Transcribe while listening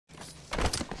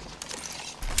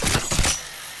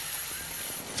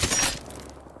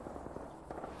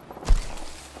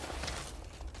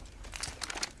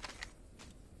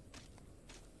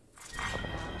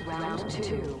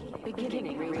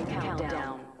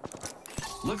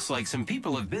Looks like some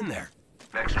people have been there.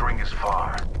 Next ring is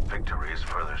far. Victory is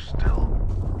further still.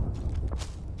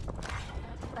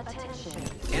 Attention.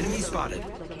 Enemy spotted.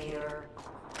 Replicator.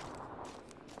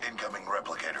 Incoming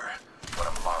replicator. What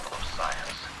a marvel of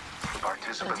science.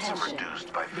 Participants have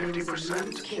reduced by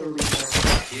 50%. Kill leader.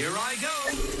 Here I go.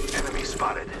 Enemy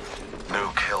spotted.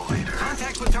 New kill leader.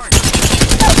 Contact with target.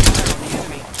 Fire on the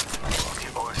enemy. Okay,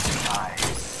 boys, high.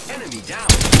 Enemy down.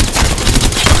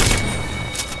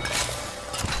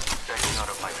 Backing out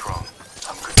of my drone.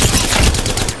 I'm good.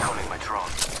 Recalling my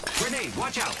drone. Grenade,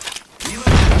 watch out. Reload.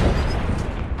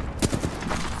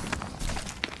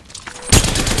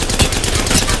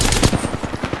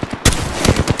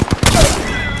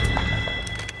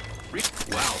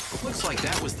 Wow, looks like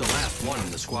that was the last one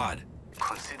in the squad.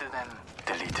 Consider them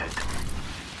deleted.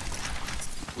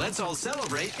 Let's all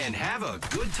celebrate and have a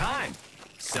good time.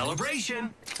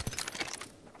 Celebration!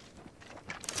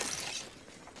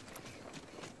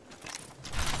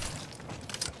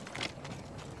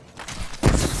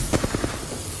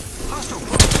 Hostile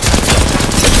close.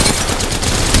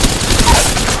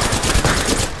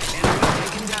 Enemy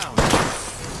taken down.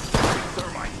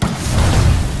 Thermite.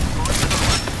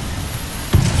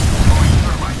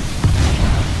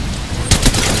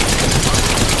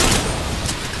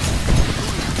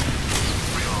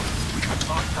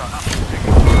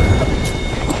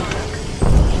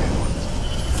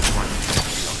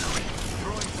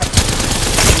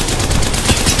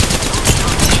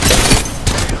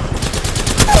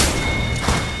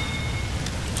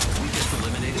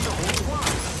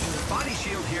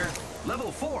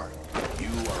 Level 4. You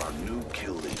are our new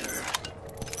kill leader.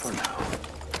 For now.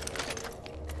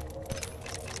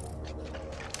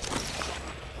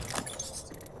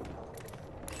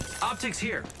 Optics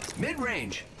here.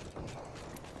 Mid-range.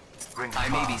 Ring I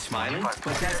may be smiling,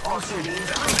 but that also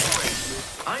means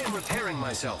I am repairing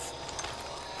myself.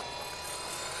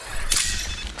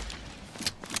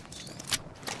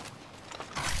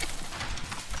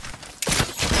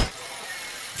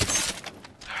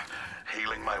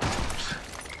 Healing my wounds.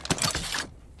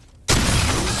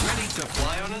 Who's ready to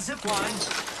fly on a zip line?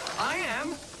 I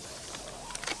am.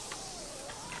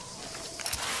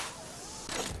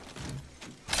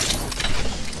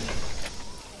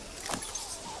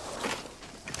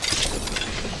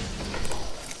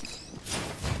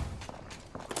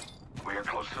 We are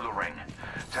close to the ring.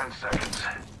 10 seconds.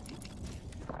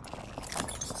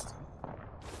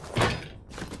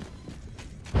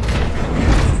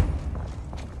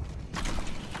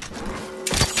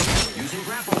 Using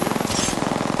grapple.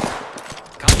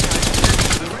 Contact.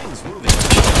 The ring's moving.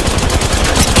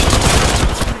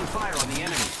 Opening fire on the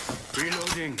enemy.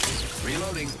 Reloading.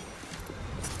 Reloading.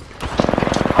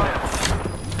 Fire.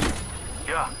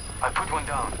 Yeah, I put one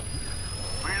down.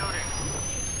 Reloading.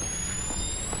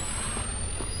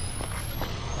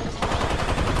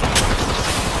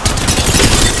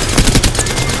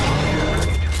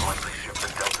 Likely ship the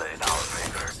Delta in our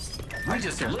favor. We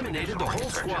just eliminated the whole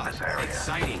squad.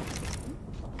 Exciting.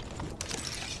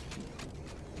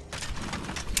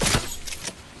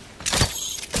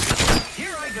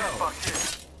 Here I go. Fuck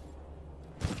this.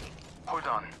 Hold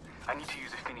on. I need to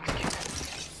use a Phoenix kit.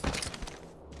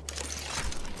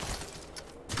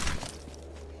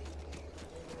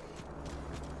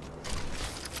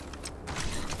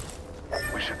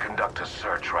 We should conduct a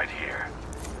search right here.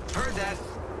 Heard that.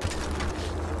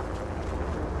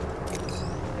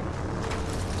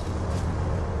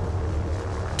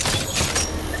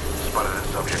 Spotted a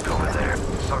subject over there.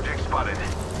 Subject spotted.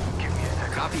 Give me a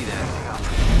second. Copy that.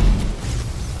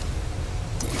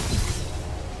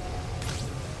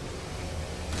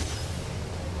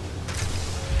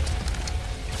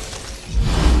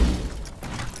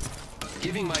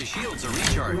 Giving my shields a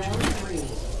recharge. Round 3.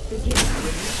 Begin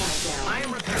ring countdown. I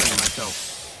am repairing myself.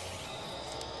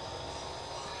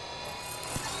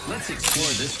 Let's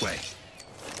explore this way.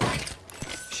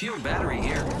 Shield battery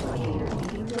here.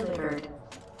 Replicator being delivered.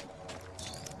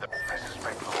 I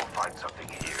suspect we will find something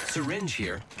here. Syringe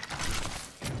here.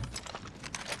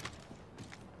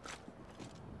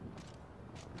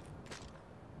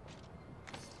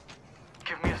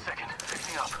 Give me a second.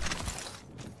 Fixing up.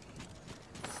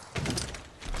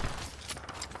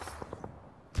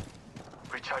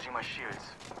 Recharging my shields.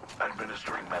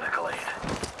 Administering medical aid.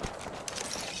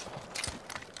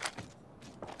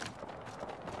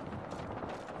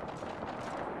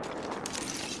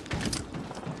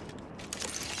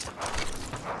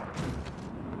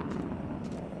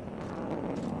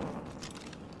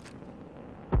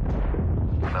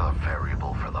 Another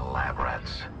variable for the lab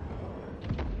rats.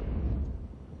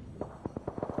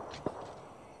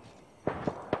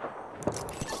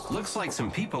 Looks like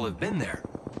some people have been there.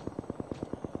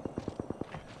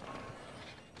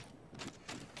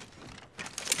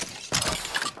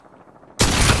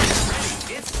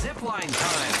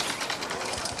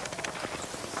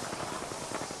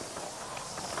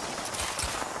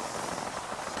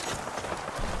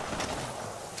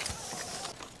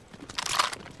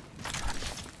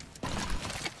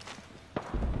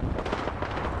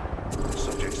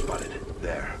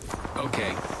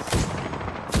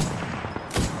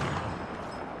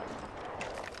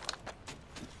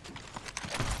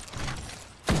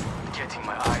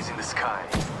 sky.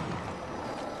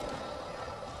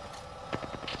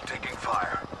 Taking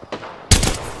fire.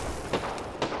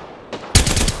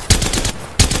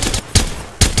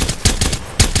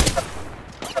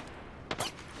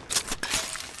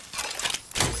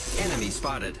 Enemy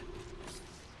spotted.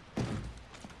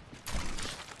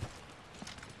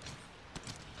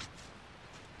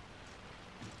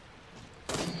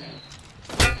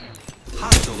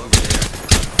 Hostile over there.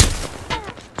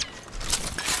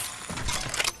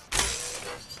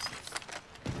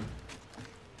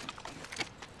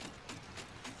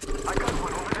 I got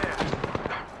one over there.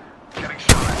 Getting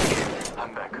shot at.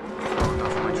 I'm back. Knocked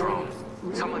off my drone.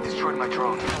 Someone destroyed my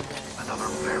drone. Another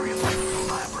variant of the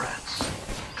lab rats.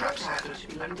 Trap set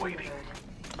and waiting.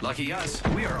 Lucky us,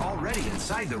 we are already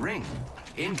inside the ring.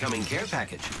 Incoming care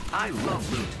package. I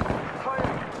love loot.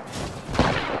 Fire!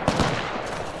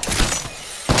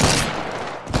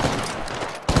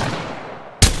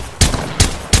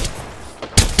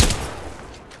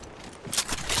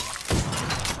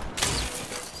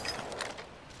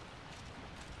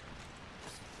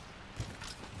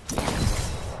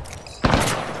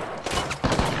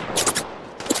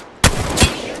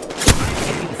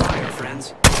 Taking fire,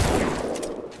 friends.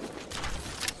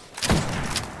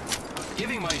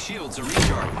 Giving my shields a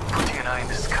recharge. Putting an eye in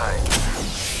the sky.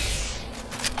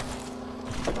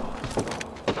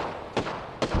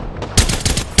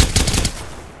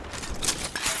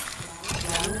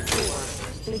 Round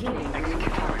 4. Beginning ring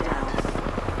countdown.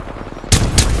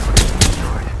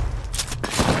 Destroyed.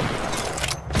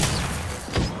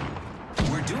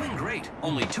 We're doing great.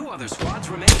 Only 2 other squads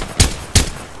remain.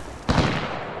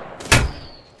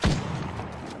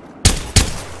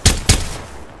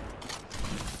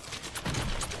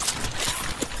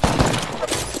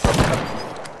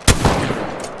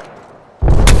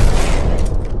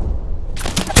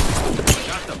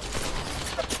 Got them.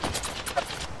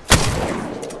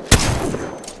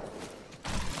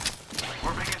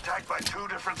 We're being attacked by 2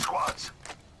 different squads.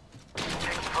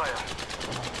 Taking fire.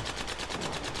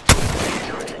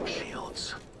 Charging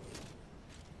shields.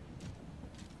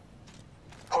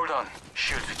 Hold on.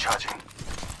 Shields recharging.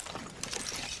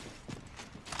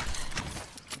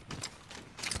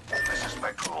 I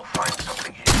suspect we will find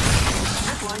something here.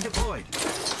 Zipline deployed.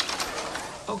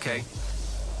 Okay.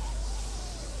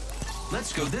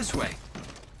 Let's go this way.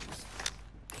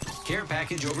 Care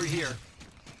package over here.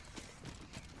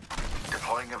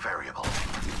 Deploying a variable.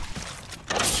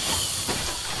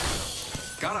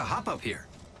 Gotta hop up here.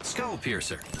 Skull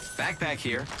piercer. Backpack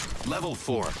here. Level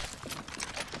 4.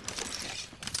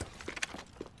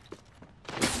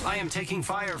 I am taking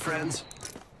fire, friends.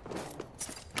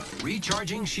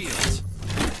 Recharging shields.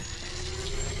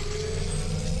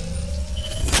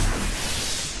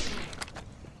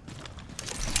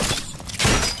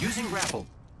 Using grapple.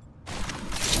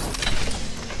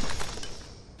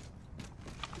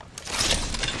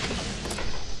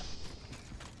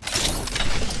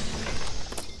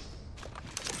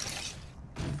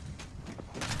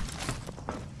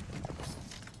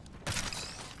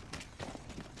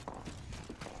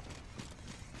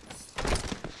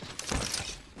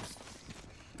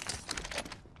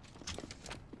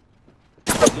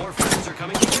 More friends are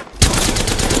coming here.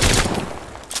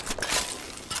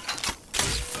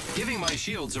 Giving my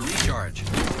shields a recharge.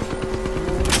 Taking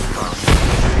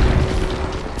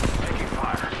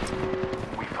fire.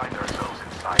 We find ourselves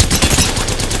inside.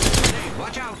 Hey,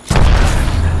 watch out!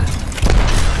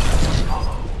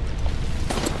 Follow.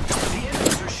 The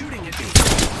enemies are shooting at me.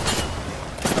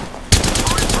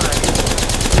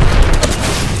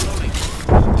 Reloading.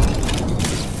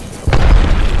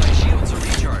 My shields are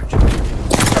recharged.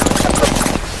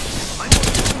 I'm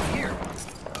going here.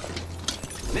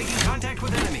 Making contact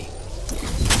with enemy.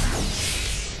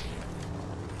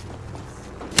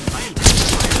 I am taking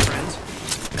fire, friends.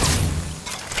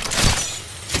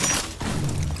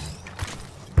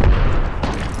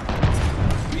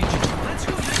 Let's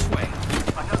go this way.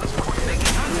 Another squad.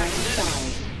 Making contact with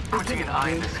enemy. 5. Putting an eye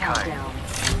in Ring the sky. countdown.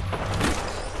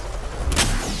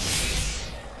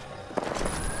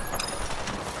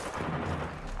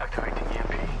 Activating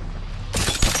EMP.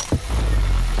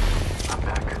 I'm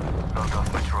back. Knocked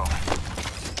off my drone.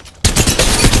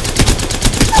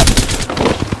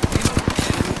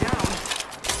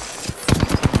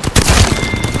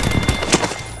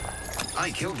 I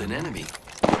killed an enemy.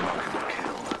 Multiple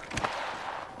kill.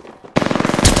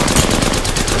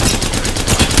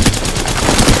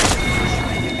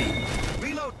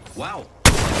 Reload. Wow.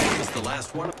 That was the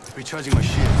last one. Recharging my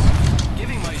shields.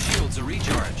 Giving my shields a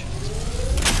recharge.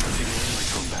 Taking my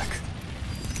drone back.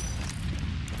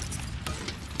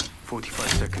 45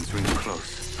 seconds, ring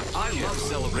close. I love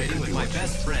celebrating with my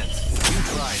best friends. You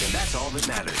tried, and that's all that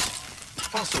matters.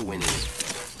 Also winning.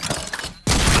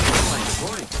 Line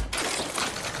deployed.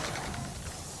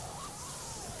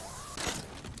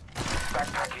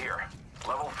 Backpack here.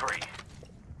 Level 3.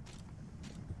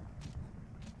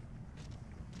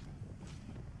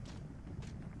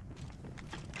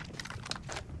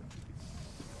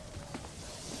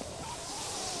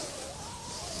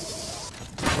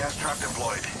 Gas trap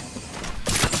deployed.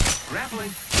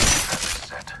 Grappling. Trap is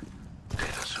set.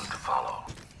 Data soon to follow.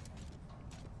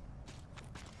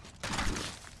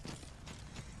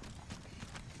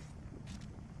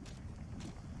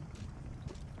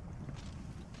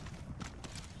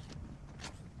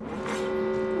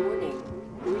 Warning.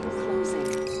 Ring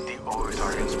closing. The ores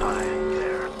are in spy.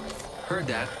 There. Heard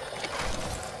that.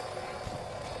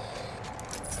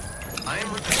 I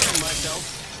am repairing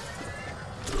myself.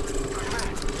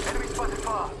 Enemy spotted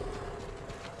far.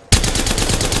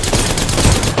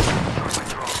 Destroy my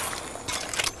drone.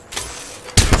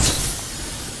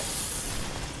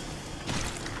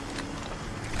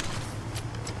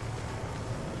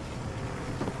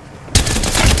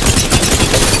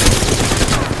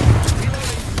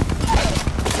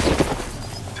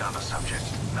 Down the subject.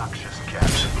 Noxious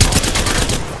gas.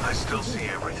 I still see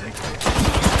everything.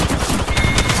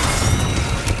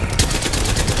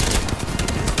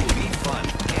 This will be fun.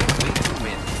 Can't wait to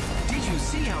win. Did you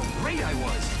see how great I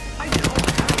was? I did all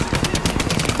the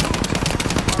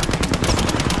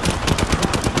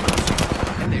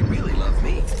moves. And they really love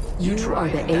me. You are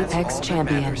tried, the and that's Apex all that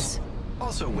champions. matters.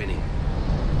 Also winning.